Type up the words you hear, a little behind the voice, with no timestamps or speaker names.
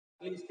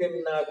least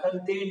in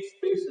contained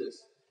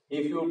spaces.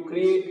 If you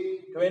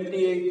create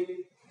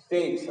 28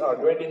 states or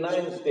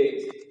 29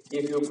 states,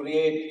 if you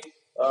create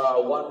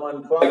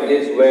one project like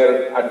this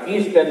where at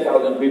least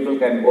 10,000 people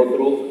can go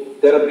through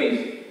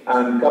therapies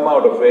and come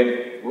out of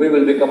it, we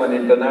will become an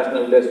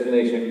international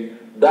destination.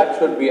 That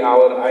should be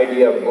our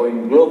idea of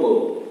going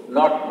global,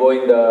 not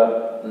going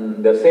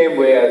the same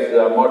way as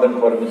modern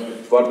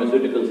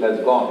pharmaceuticals has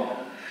gone.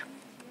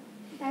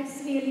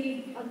 That's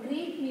really a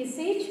great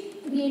message,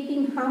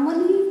 creating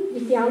harmony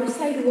with the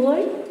outside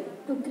world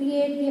to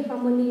create the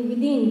harmony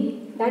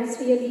within. That's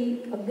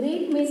really a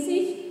great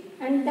message,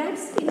 and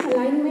that's in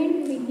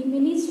alignment with the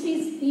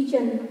ministry's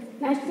vision,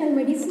 National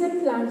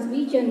Medicinal Plants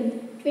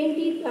Vision,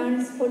 20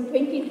 plants for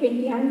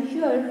 2020. I'm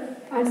sure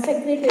our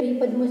Secretary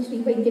Padma Shri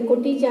Vaidya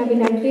Kotecha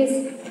will address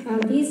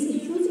these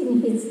issues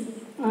in his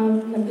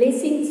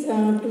blessings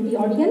to the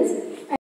audience.